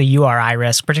about just the URI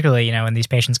risk, particularly, in these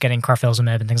patients getting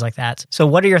carfilzomib and things like that. So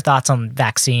what are your thoughts on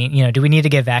vaccine? Do we need to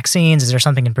give vaccines? Is there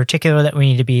something in particular that we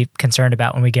need to be concerned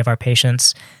about when we give our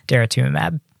patients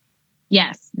daratumumab?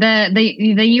 Yes, the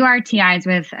URTIs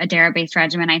with a DARA-based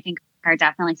regimen, I think, are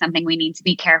definitely something we need to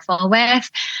be careful with.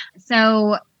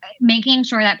 So making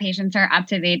sure that patients are up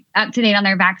to date on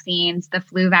their vaccines, the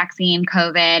flu vaccine,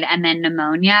 COVID, and then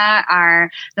pneumonia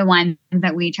are the ones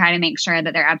that we try to make sure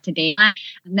that they're up to date on.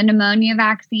 The pneumonia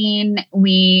vaccine,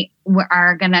 we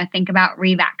are going to think about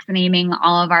revaccinating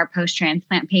all of our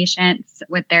post-transplant patients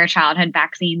with their childhood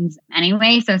vaccines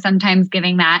anyway. So sometimes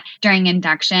giving that during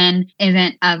induction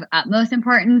isn't of utmost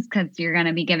importance because you're going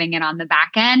to be giving it on the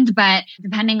back end. But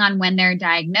depending on when they're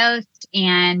diagnosed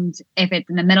and if it's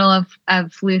in the middle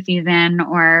of flu season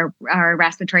or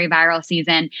respiratory viral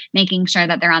season, making sure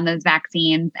that they're on those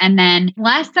vaccines. And then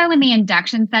less so in the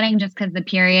induction setting just because the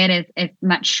period is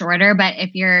much shorter. But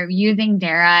if you're using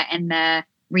DARA in the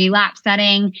relapse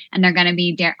setting and they're going to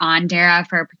be on DARA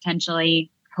for potentially,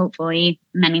 hopefully,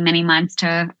 many, many months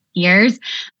to years,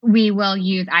 we will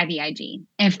use IVIG.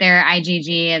 If their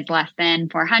IgG is less than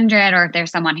 400 or if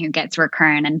there's someone who gets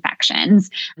recurrent infections,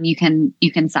 you can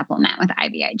supplement with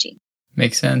IVIG.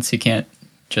 Makes sense. You can't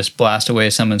just blast away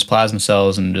someone's plasma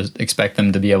cells and just expect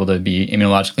them to be able to be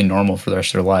immunologically normal for the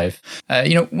rest of their life.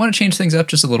 Want to change things up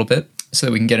just a little bit so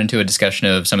that we can get into a discussion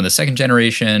of some of the second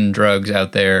generation drugs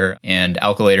out there and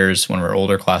alkylators, one of our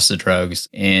older classes of drugs,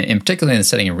 and particularly in the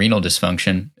setting of renal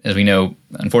dysfunction. As we know,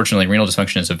 unfortunately, renal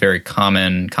dysfunction is a very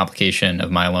common complication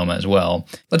of myeloma as well.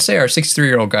 Let's say our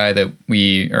 63-year-old guy that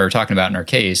we are talking about in our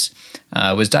case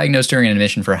was diagnosed during an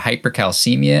admission for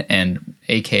hypercalcemia and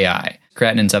AKI.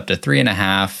 Creatinine's up to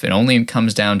 3.5. It only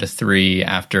comes down to 3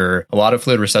 after a lot of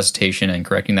fluid resuscitation and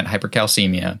correcting that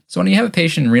hypercalcemia. So when you have a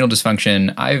patient in renal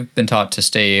dysfunction, I've been taught to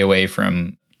stay away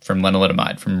from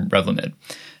lenalidomide, from Revlimid,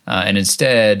 and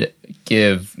instead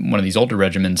give one of these older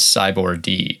regimens,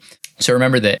 Cybor-D. So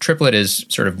remember that triplet is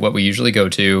sort of what we usually go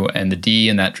to, and the D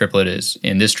in that triplet is,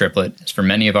 in this triplet, as for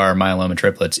many of our myeloma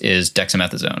triplets, is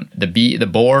dexamethasone. The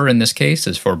BOR in this case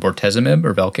is for bortezomib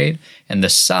or Velcade, and the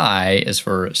Cy is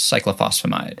for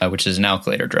cyclophosphamide, which is an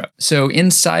alkylator drug. So in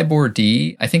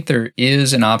Cybor-D, I think there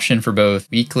is an option for both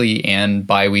weekly and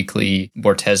biweekly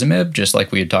bortezomib, just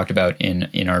like we had talked about in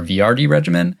our VRD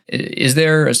regimen. Is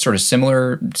there a sort of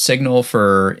similar signal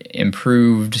for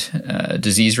improved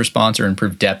disease response or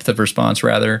improved depth of response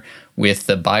rather with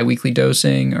the biweekly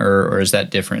dosing, or is that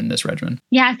different in this regimen?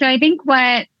 Yeah, so I think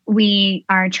what we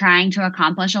are trying to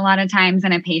accomplish a lot of times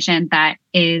in a patient that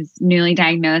is newly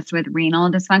diagnosed with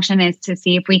renal dysfunction is to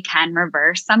see if we can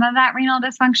reverse some of that renal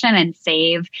dysfunction and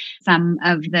save some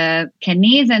of the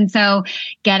kidneys. And so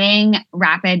getting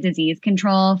rapid disease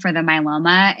control for the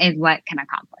myeloma is what can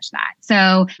accomplish that.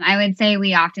 So I would say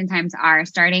we oftentimes are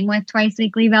starting with twice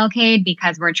weekly Velcade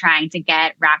because we're trying to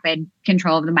get rapid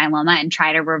control of the myeloma and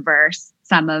try to reverse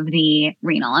some of the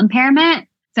renal impairment.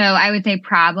 So I would say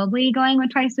probably going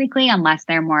with twice weekly unless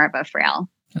they're more of a frail.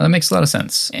 That makes a lot of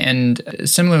sense. And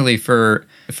similarly for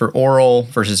oral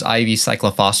versus IV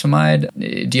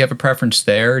cyclophosphamide, do you have a preference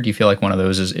there? Do you feel like one of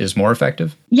those is more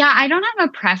effective? Yeah, I don't have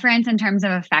a preference in terms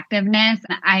of effectiveness.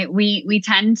 We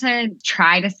tend to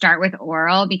try to start with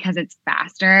oral because it's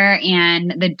faster,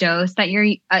 and the dose that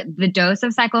the dose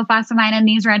of cyclophosphamide in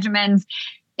these regimens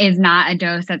is not a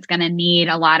dose that's going to need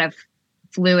a lot of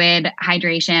fluid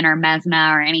hydration or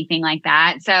mesna or anything like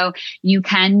that. So you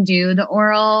can do the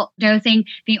oral dosing.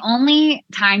 The only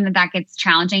time that gets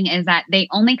challenging is that they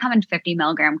only come in 50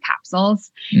 milligram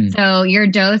capsules. So your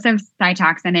dose of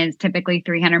Cytoxan is typically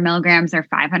 300 milligrams or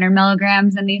 500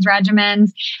 milligrams in these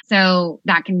regimens. So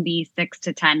that can be 6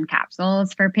 to 10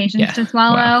 capsules for patients to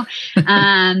swallow. Wow.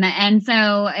 And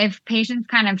so if patients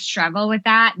kind of struggle with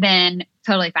that, then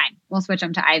totally fine. We'll switch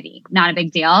them to IV. Not a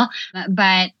big deal.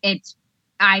 But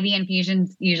IV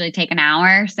infusions usually take an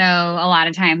hour. So a lot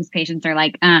of times patients are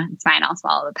like, it's fine, I'll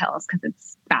swallow the pills because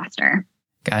it's faster.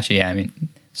 Gotcha. Yeah. I mean,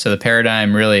 so the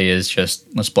paradigm really is just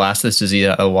let's blast this disease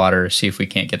out of the water, see if we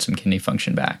can't get some kidney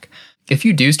function back. If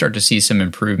you do start to see some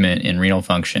improvement in renal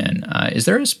function, is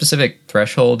there a specific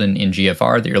threshold in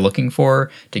GFR that you're looking for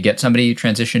to get somebody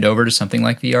transitioned over to something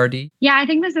like VRD? Yeah, I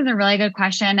think this is a really good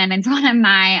question. And it's one of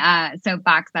my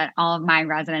soapbox that all of my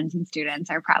residents and students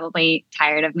are probably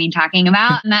tired of me talking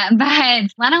about. But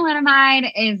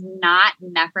lenalidomide is not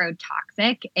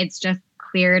nephrotoxic. It's just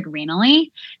cleared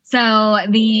renally. So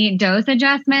the dose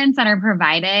adjustments that are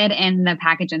provided in the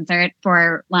package insert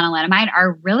for lenalidomide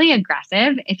are really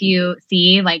aggressive. If you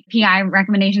see like PI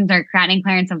recommendations or creatinine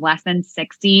clearance of less than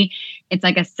 60, it's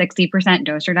like a 60%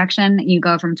 dose reduction. You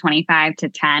go from 25 to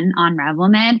 10 on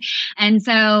Revlimid. And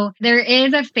so there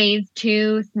is a phase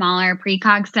 2 smaller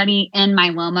precog study in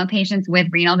myeloma patients with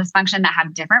renal dysfunction that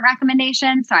have different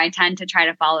recommendations. So I tend to try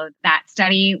to follow that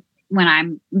study when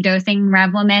I'm dosing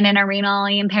Revlimid in a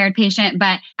renally impaired patient.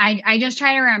 But I just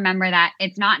try to remember that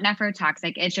it's not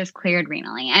nephrotoxic, it's just cleared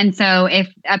renally. And so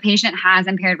if a patient has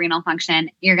impaired renal function,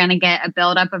 you're going to get a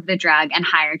buildup of the drug and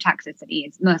higher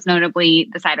toxicities, most notably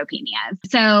the cytopenias.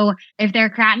 So if their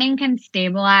creatinine can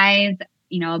stabilize,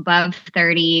 above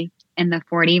 30, in the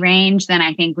 40 range, then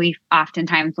I think we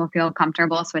oftentimes will feel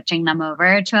comfortable switching them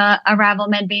over to a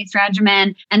Revlimid-based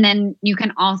regimen. And then you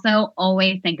can also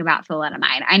always think about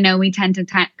thalidomide. I know we tend to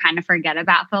kind of forget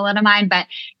about thalidomide, but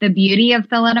the beauty of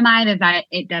thalidomide is that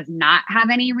it does not have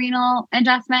any renal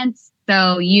adjustments.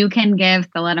 So you can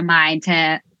give thalidomide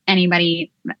to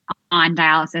anybody on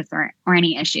dialysis or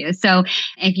any issues. So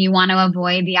if you want to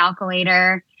avoid the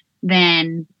alkylator,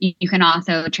 then you can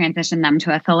also transition them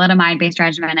to a thalidomide-based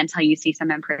regimen until you see some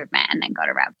improvement and then go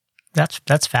to Rev.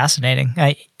 That's fascinating.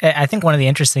 I think one of the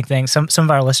interesting things, some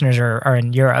of our listeners are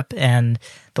in Europe, and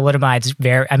thalidomide's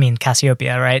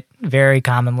Cassiopeia, right? Very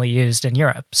commonly used in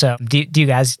Europe. So do you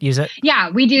guys use it?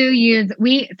 Yeah, we do use,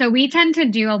 we tend to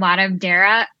do a lot of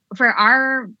DARA for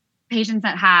our patients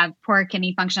that have poor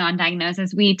kidney function on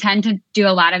diagnosis. We tend to do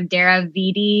a lot of DARA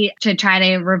VD to try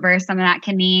to reverse some of that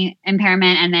kidney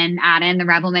impairment and then add in the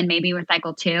Revlimid maybe with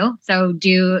cycle 2. So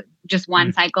do just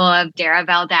one cycle of DARA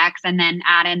Veldex and then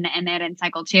add in the IMiD in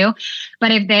cycle 2.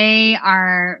 But if they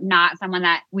are not someone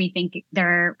that we think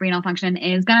their renal function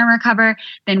is going to recover,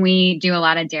 then we do a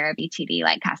lot of DARA BTD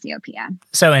like Cassiopeia.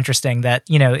 So interesting that,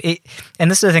 and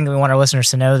this is the thing that we want our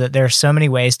listeners to know, that there are so many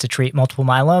ways to treat multiple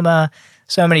myeloma,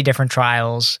 so many different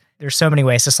trials. There's so many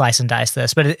ways to slice and dice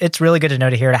this, but it's really good to know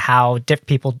to hear how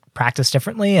people practice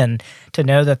differently, and to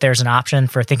know that there's an option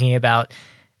for thinking about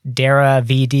DARA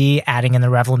VD, adding in the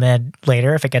Revlimid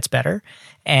later if it gets better.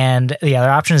 And the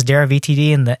other option is DARA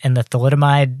VTD, and the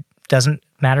thalidomide doesn't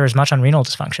matter as much on renal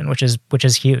dysfunction, which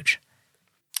is huge.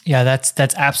 Yeah,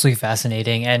 that's absolutely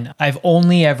fascinating. And I've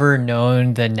only ever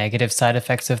known the negative side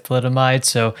effects of thalidomide.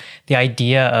 So the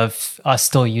idea of us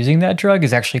still using that drug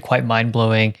is actually quite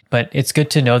mind-blowing, but it's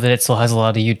good to know that it still has a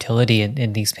lot of utility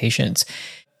in these patients.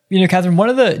 Catherine, one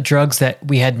of the drugs that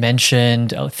we had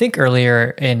mentioned, I think earlier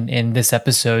in this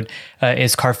episode,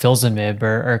 is carfilzomib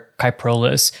or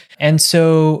Kyprolis. And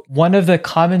so one of the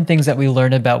common things that we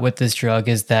learn about with this drug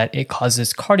is that it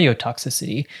causes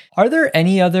cardiotoxicity. Are there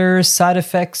any other side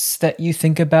effects that you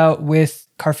think about with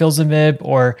carfilzomib,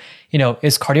 or,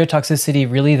 is cardiotoxicity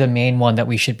really the main one that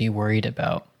we should be worried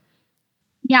about?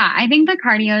 Yeah, I think the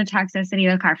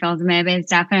cardiotoxicity with carfilzomib is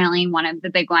definitely one of the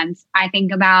big ones I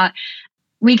think about.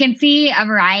 We can see a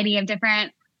variety of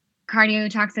different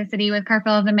cardiotoxicity with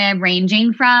carfilzomib,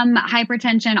 ranging from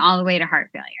hypertension all the way to heart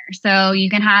failure. So you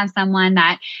can have someone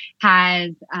that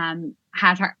has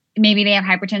heart, maybe they have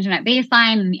hypertension at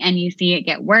baseline and you see it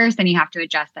get worse and you have to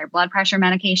adjust their blood pressure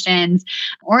medications.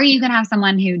 Or you can have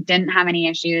someone who didn't have any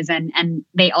issues and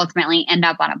they ultimately end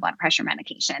up on a blood pressure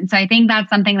medication. So I think that's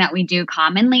something that we do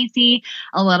commonly see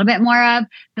a little bit more of.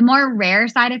 The more rare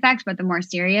side effects, but the more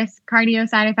serious cardio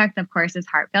side effects, of course, is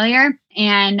heart failure.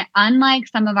 And unlike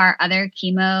some of our other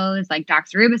chemos like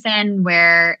doxorubicin,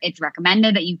 where it's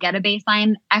recommended that you get a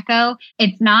baseline echo,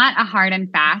 it's not a hard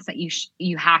and fast that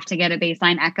you have to get a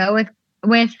baseline echo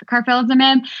with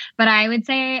carfilzomib. But I would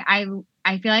say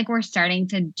I feel like we're starting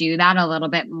to do that a little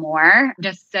bit more,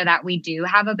 just so that we do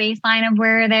have a baseline of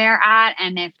where they're at.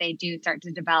 And if they do start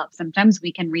to develop symptoms,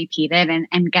 we can repeat it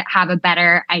and have a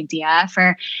better idea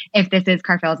for if this is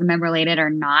carfilzomib related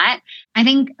or not. I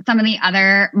think some of the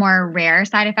other more rare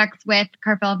side effects with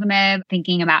carfilzomib,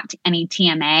 thinking about any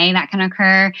TMA that can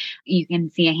occur, you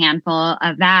can see a handful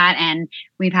of that. And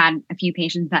we've had a few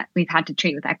patients that we've had to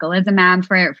treat with eculizumab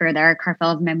for their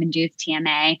carfilzomib-induced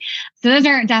TMA. So those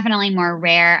are definitely more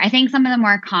rare. I think some of the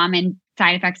more common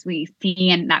side effects we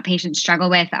see and that patients struggle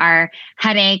with are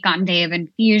headache on day of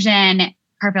infusion.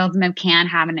 Carfilzomib can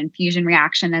have an infusion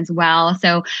reaction as well.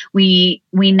 So we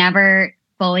never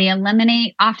fully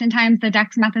eliminate oftentimes the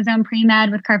dexamethasone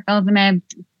pre-med with carfilzomib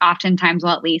oftentimes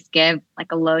will at least give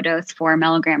like a low dose 4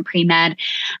 milligram pre-med.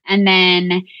 And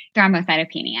then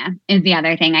thrombocytopenia is the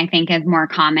other thing I think is more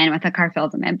common with a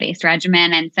carfilzomib-based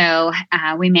regimen. And so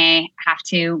we may have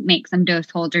to make some dose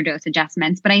holds or dose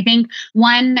adjustments. But I think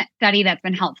one study that's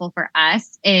been helpful for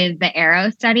us is the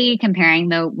ARROW study comparing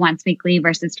the once weekly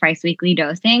versus twice weekly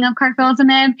dosing of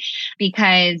carfilzomib,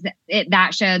 because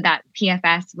that showed that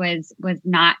PFS was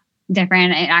not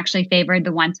different. It actually favored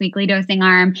the once weekly dosing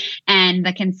arm. And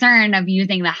the concern of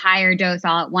using the higher dose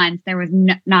all at once, there was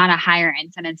not a higher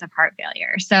incidence of heart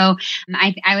failure. So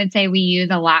I would say we use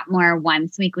a lot more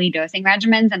once weekly dosing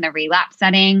regimens in the relapse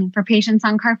setting for patients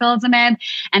on carfilzomib.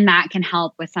 And that can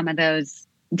help with some of those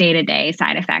day-to-day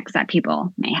side effects that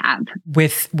people may have.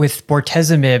 With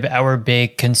bortezomib, our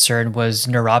big concern was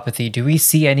neuropathy. Do we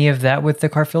see any of that with the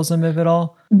carfilzomib at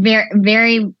all? Very,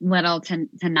 very little to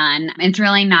none. It's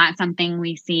really not something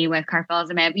we see with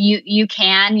carfilzomib. You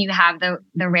have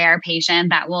the rare patient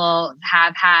that will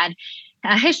have had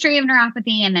a history of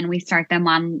neuropathy, and then we start them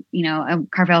on, a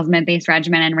carfilzomib-based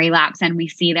regimen and relapse, and we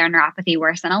see their neuropathy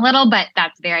worsen a little, but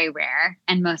that's very rare.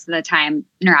 And most of the time,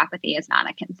 neuropathy is not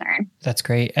a concern. That's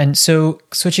great. And so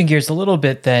switching gears a little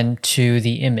bit then to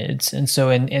the IMiDs. And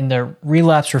so in the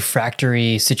relapse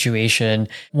refractory situation,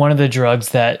 one of the drugs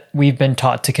that we've been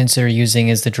taught to consider using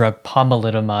is the drug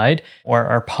pomalidomide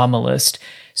or Pomalyst.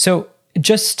 So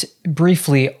just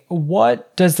briefly,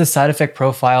 what does the side effect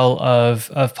profile of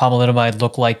pomalidomide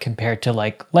look like compared to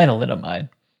like lenalidomide?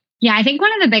 Yeah, I think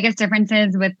one of the biggest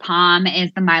differences with POM is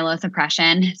the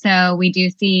myelosuppression. So we do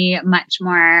see much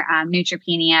more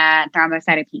neutropenia,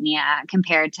 thrombocytopenia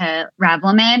compared to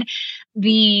Revlimid.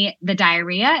 The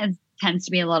diarrhea tends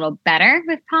to be a little better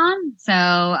with POM. So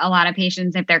a lot of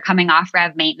patients, if they're coming off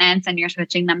Rev maintenance and you're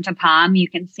switching them to POM, you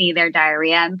can see their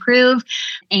diarrhea improve.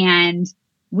 And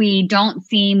we don't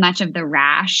see much of the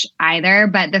rash either,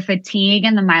 but the fatigue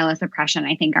and the myelosuppression,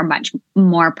 I think, are much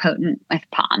more potent with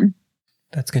POM.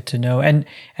 That's good to know. And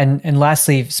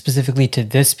lastly, specifically to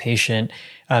this patient,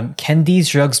 can these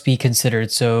drugs be considered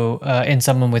so in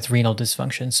someone with renal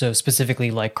dysfunction? So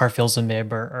specifically like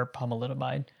carfilzomib or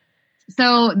pomalidomide?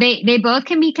 So they both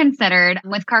can be considered.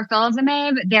 With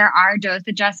carfilzomib, there are dose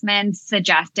adjustments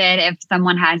suggested if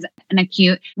someone has an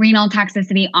acute renal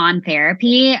toxicity on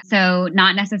therapy. So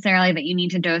not necessarily that you need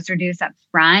to dose reduce up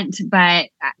front, but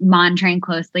monitoring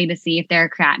closely to see if there are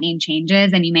creatinine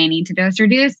changes and you may need to dose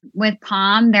reduce. With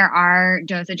POM, there are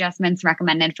dose adjustments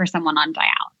recommended for someone on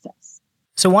dialysis.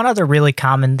 So one other really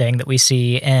common thing that we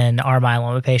see in our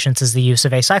myeloma patients is the use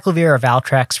of acyclovir or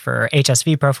Valtrex for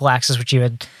HSV prophylaxis, which you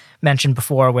had mentioned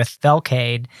before with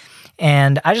Velcade.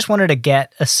 And I just wanted to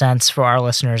get a sense for our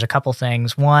listeners, a couple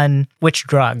things. One, which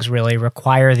drugs really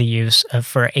require the use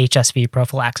for HSV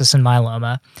prophylaxis in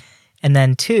myeloma? And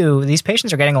then two, these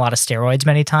patients are getting a lot of steroids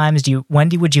many times. When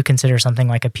would you consider something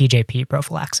like a PJP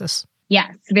prophylaxis?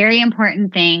 Yes, very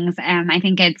important things. I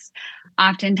think it's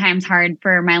oftentimes hard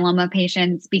for myeloma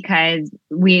patients because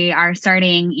we are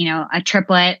starting, a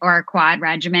triplet or a quad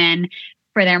regimen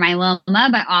for their myeloma,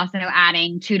 but also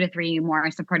adding 2 to 3 more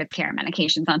supportive care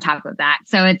medications on top of that.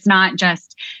 So it's not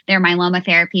just their myeloma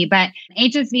therapy, but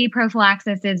HSV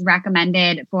prophylaxis is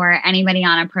recommended for anybody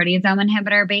on a proteasome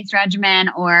inhibitor-based regimen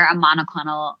or a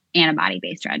monoclonal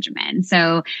antibody-based regimen.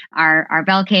 So our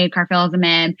Velcade,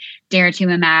 carfilzomib,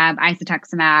 daratumumab,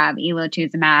 isatuximab,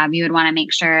 elotuzumab, you would want to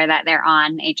make sure that they're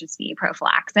on HSV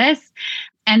prophylaxis.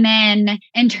 And then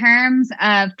in terms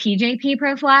of PJP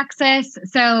prophylaxis,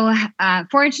 so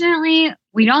fortunately,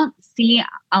 we don't see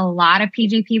a lot of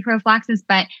PJP prophylaxis,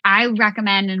 but I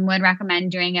recommend and would recommend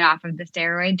doing it off of the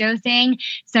steroid dosing.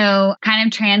 So kind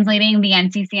of translating the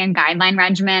NCCN guideline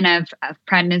regimen of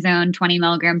prednisone 20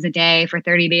 milligrams a day for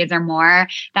 30 days or more,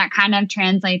 that kind of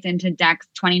translates into Dex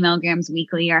 20 milligrams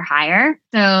weekly or higher.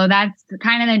 So that's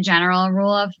kind of the general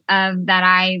rule of that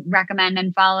I recommend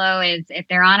and follow is if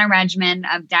they're on a regimen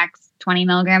of Dex 20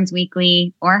 milligrams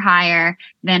weekly or higher,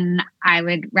 then I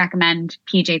would recommend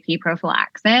PJP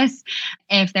prophylaxis.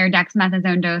 If their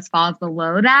dexamethasone dose falls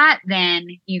below that, then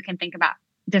you can think about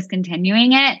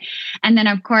discontinuing it. And then,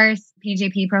 of course,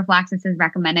 PJP prophylaxis is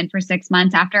recommended for 6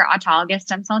 months after autologous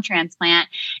stem cell transplant.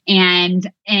 And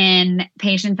in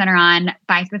patients that are on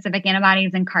bispecific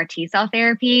antibodies and CAR T cell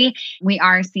therapy, we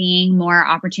are seeing more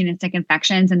opportunistic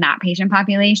infections in that patient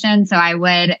population. So I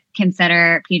would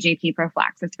consider PJP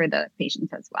prophylaxis for those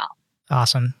patients as well.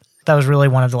 Awesome. That was really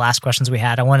one of the last questions we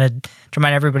had. I wanted to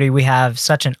remind everybody we have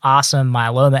such an awesome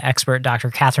myeloma expert,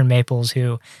 Dr. Catherine Maples,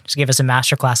 who just gave us a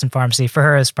masterclass in pharmacy. For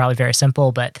her, it's probably very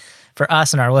simple, but for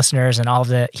us and our listeners and all of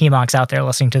the hemoncs out there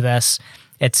listening to this,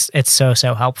 it's so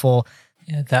helpful.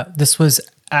 Yeah, this was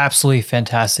Absolutely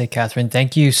fantastic, Catherine.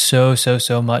 Thank you so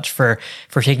much for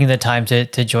taking the time to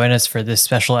join us for this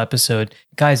special episode.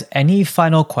 Guys, any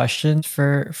final questions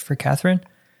for Catherine?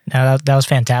 No, that was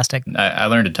fantastic. I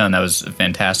learned a ton. That was a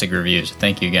fantastic review. So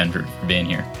thank you again for being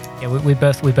here. Yeah, we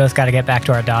both got to get back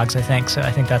to our dogs, I think. So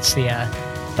I think that's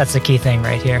the key thing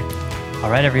right here.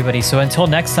 All right, everybody. So until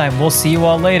next time, we'll see you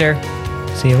all later.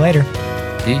 See you later.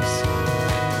 Peace.